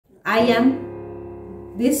I am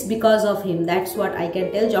this because of him. That's what I can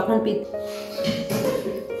tell. যখন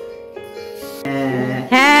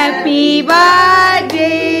Happy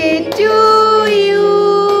birthday to you.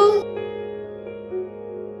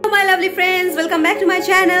 My lovely friends, welcome back to my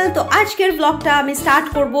channel. তো আজকের ব্লগটা আমি start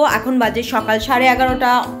করব। এখন বাজে সকাল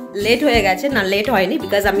 11:30। লেট হয়ে গেছে, না লেট হয়নি,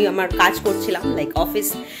 বিকজ আমি আমার কাজ করছিলাম, লাইক অফিস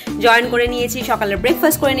জয়েন করে নিয়েছি, সকালের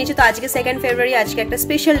ব্রেকফাস্ট করে নিয়েছি। তো আজকে 2nd ফেব্রুয়ারি, আজকে একটা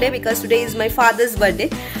special day, because today is my father's birthday.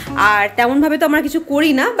 আর তেমনভাবে তো আমরা কিছু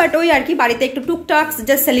করি না, বাট ওই আর কি বাড়িতে একটু টুকটাক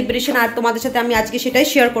জাস্ট সেলিব্রেশন। আর তোমাদের সাথে আমি আজকে সেটাই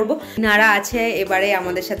শেয়ার করবো। নারা আছে এবারে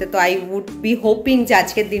আমাদের সাথে, তো আই উড বি হোপিং যে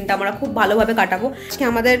আজকের দিনটা আমরা খুব ভালোভাবে কাটাবো। আজকে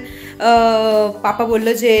আমাদের পাপা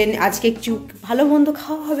বললো যে আজকে একটু ভালো মন্দ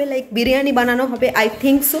খাওয়া হবে, লাইক বিরিয়ানি বানানো হবে, আই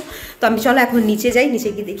থিঙ্ক সো। তো আমি চলো এখন নিচে যাই, নিচে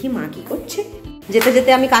গিয়ে দেখি মা কি করছে। যেতে যেতে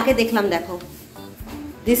আমি কাকে দেখলাম, দেখো,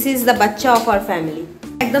 দিস ইজ দ্য বাচ্চা অফ আওয়ার ফ্যামিলি,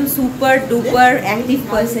 একদম সুপার ডুপার অ্যাক্টিভ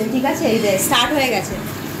পার্সন। ঠিক আছে, এই যে স্টার্ট হয়ে গেছে,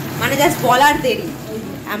 মানে জাস্ট বলার দেরি।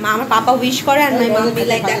 আমার পাপা উইশ করে আর মাই মম বি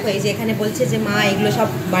লাইক, দেখো এই যে এখানে বলছে যে মা এগুলো সব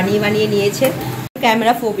বানিয়ে বানিয়ে নিয়েছে।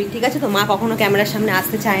 ক্যামেরা ফোবিক, ঠিক আছে, তো মা কখনো ক্যামেরার সামনে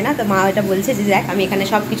আসতে চায় না। তো মা এটা বলছে যে দেখ আমি এখানে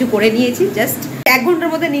সব কিছু করে নিয়েছি, জাস্ট 1 ঘন্টার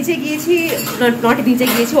মধ্যে নিচে গিয়েছি, নট নিচে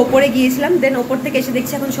গিয়েছি, ওপরে গিয়েছিলাম, দেন ওপর থেকে এসে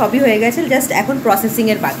দেখছি এখন সবই হয়ে গেছে, জাস্ট এখন প্রসেসিং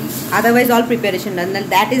এর বাকি। Otherwise all preparation done.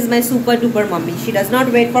 That is my super duper mummy. She does not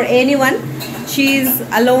wait for anyone, she is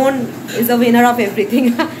alone, is a winner of everything.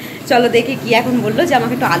 চলো দেখি কি এখন বললো, যে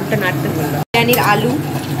আমাকে একটু আলুটা নাড়তে বললো। বিরিয়ানির আলু,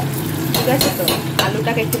 ঠিক আছে, তো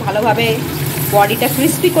আলুটাকে একটু ভালোভাবে বডিটা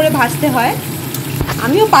ক্রিস্পি করে ভাজতে হয়।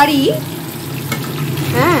 আমিও পারি,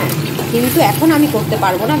 হ্যাঁ, কিন্তু এখন আমি করতে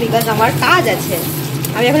পারবো না, বিকজ আমার কাজ আছে।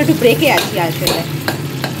 আমি এখন একটু ব্রেকে আছি আসলে।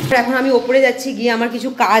 এখন আমি ওপরে যাচ্ছি, গিয়ে আমার কিছু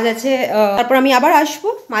কাজ আছে, তারপর আমি আবার আসবো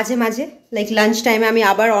মাঝে মাঝে, লাইক লাঞ্চ টাইমে আমি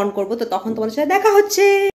আবার অন করবো। তো তখন তোমাদের সাথে দেখা হচ্ছে।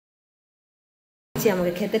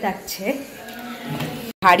 আমাকে খেতে ডাকছে,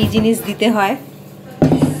 ভারী জিনিস দিতে হয়।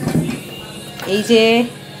 এই যে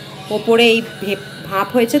ওপরে এই ভাপ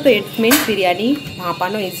হয়েছে, তো it means biryani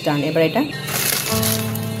ভাপানো is done. এবার এটা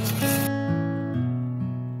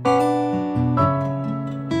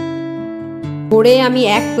করে আমি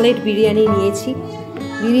 1 প্লেট বিরিয়ানি নিয়েছি।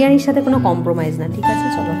 বিরিয়ানির সাথে কোনো কম্প্রোমাইজ না, ঠিক আছে।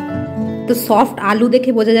 চলো, তো সফট আলু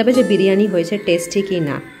দেখে বোঝা যাবে যে বিরিয়ানি হয়েছে টেস্টি কি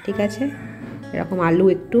না, ঠিক আছে। এরকম আলু,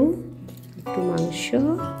 একটু একটু মাংস,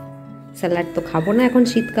 স্যালাড তো খাবো না এখন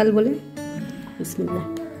শীতকাল বলে। বিসমিল্লাহ।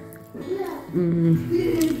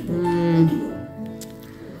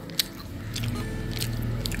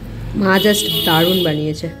 মা জাস্ট দারুণ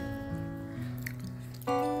বানিয়েছে।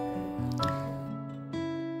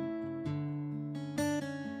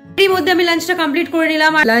 এর মধ্যে আমি লাঞ্চটা কমপ্লিট করে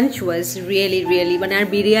নিলাম। আর লাঞ্চ ওয়াজ রিয়েলি মানে, আর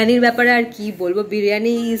বিরিয়ানির ব্যাপারে আর কি বলবো,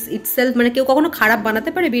 বিরিয়ানি ইজ ইটসেলফ, মানে কেউ কখনো খারাপ বানাতে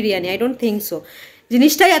পারে biryani? I don't think so.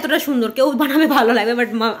 জিনিসটাই এতটা সুন্দর, কেউ বানাবে ভালো লাগবে, বাট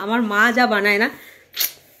আমার মা যা বানায় না,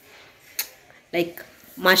 লাইক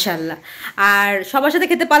মাশাআল্লাহ। আর সবার সাথে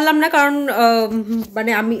খেতে পারলাম না, কারণ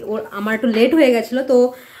মানে আমার একটু লেট হয়ে গেছিলো, তো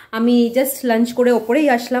আমি জাস্ট লাঞ্চ করে ওপরেই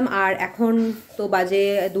আসলাম। আর এখন তো বাজে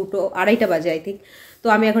 2:30 বাজে আই থিঙ্ক। তো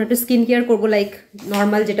আমি এখন একটু স্কিন কেয়ার করবো, লাইক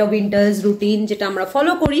নর্মাল যেটা উইন্টার্স রুটিন যেটা আমরা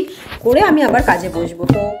ফলো করি, করে আমি আবার কাজে বসবো।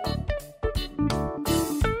 তো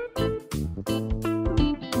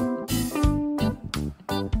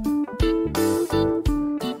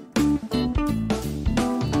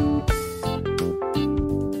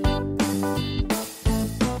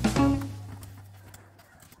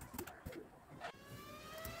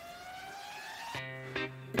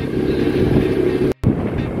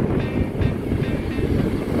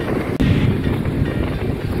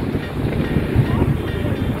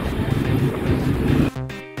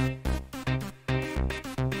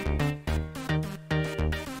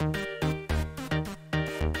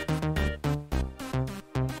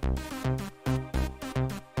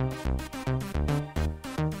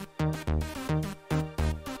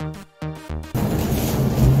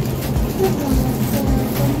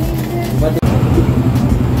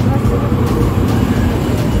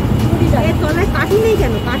তলায় কাঠি নেই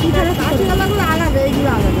কেন? কাঠি ছাড়া কাঠিগুলো আলাদা, এইগুলো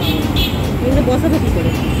আলাদা। এগুলো বসাবে কি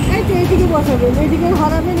করে? এই তো এইদিকে বসাবে, এইদিকে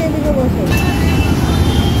হরাবেন, এইদিকে বসাবে।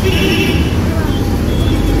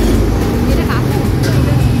 এটা কাকু,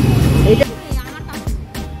 এটা আমার কাকু,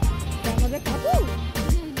 আমাদের কাকু।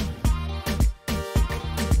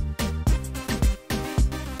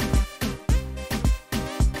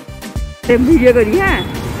 ভিডিও করি, হ্যাঁ।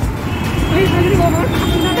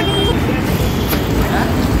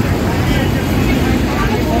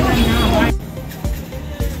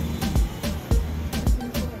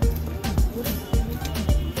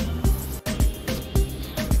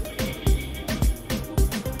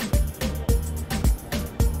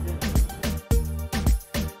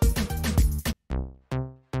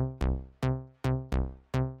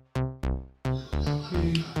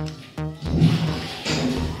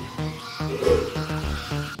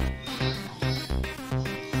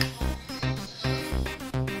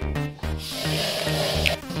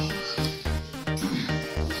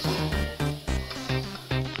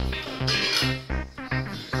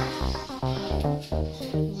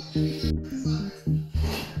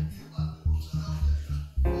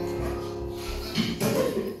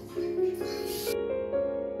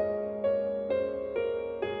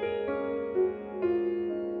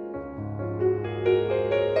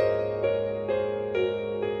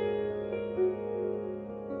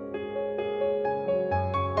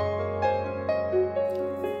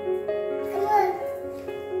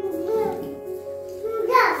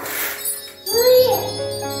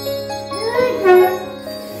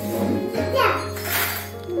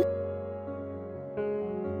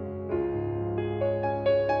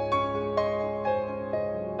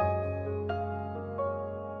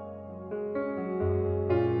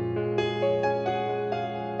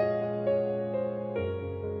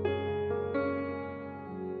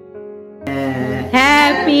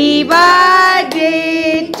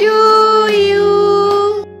 birthday to you.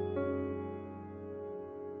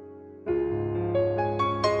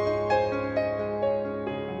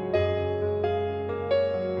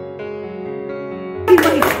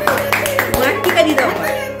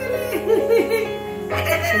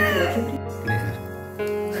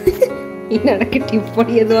 ইনারাকে টিপ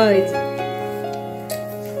পরিয়ে দেওয়া হয়েছে।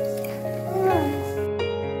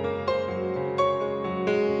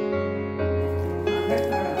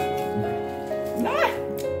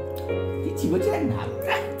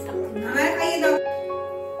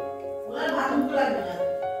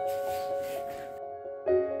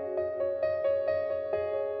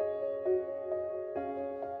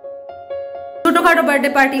 Chotto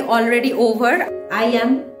birthday party already over. I am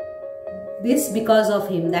this because of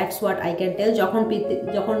him. That's what I can tell.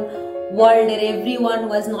 Jokhon world and everyone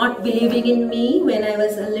was not believing in me when I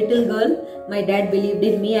was a little girl, my dad believed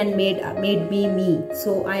in me and made me me. So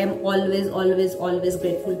I am always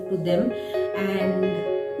grateful to them. And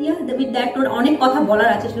yeah, with that note, অনেক কথা বলার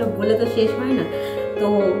আছে, ছিল বলে তো শেষ হয় না। তো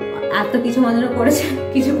এত কিছু মানুষ করেছে,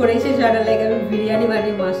 কিছু করেছে সেটা লাইক আমি বিরিয়ানি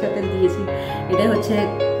বানিয়ে মার সাথে দিয়েছি। এটা হচ্ছে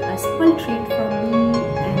a small treat from me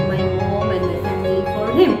and my mom and my family for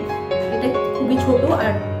him. এটা খুবই ছোট,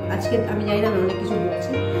 আর আজকে আমি জানি না আমি অনেক কিছু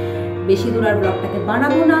বলছি, বেশি দূর আর ব্লগটাকে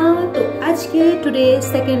বাড়াবো না। তো আজকে today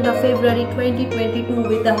 2nd of February 2022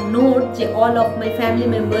 with a note যে all of my family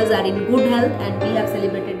members are in good health and we have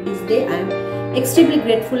celebrated this day. I am extremely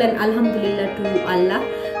grateful and alhamdulillah to Allah.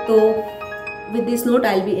 তো with this note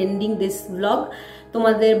I'll be ending this vlog.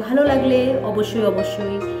 তোমাদের ভালো লাগলে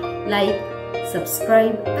অবশ্যই like,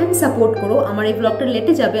 subscribe and support করো। আমার এই ব্লগটা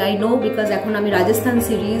লেটে যাবে, আই নো, বিকজ এখন আমি রাজস্থান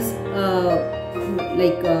সিরিজ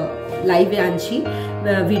লাইক লাইভে আনছি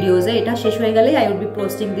ভিডিওসে। এটা শেষ হয়ে গেলে I would be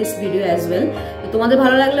posting this video as well. তোমাদের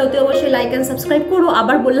ভালো লাগলে অতি অবশ্যই লাইক এন্ড সাবস্ক্রাইব করো।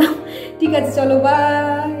 আবার বললাম, ঠিক আছে, চলো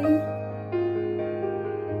বাই।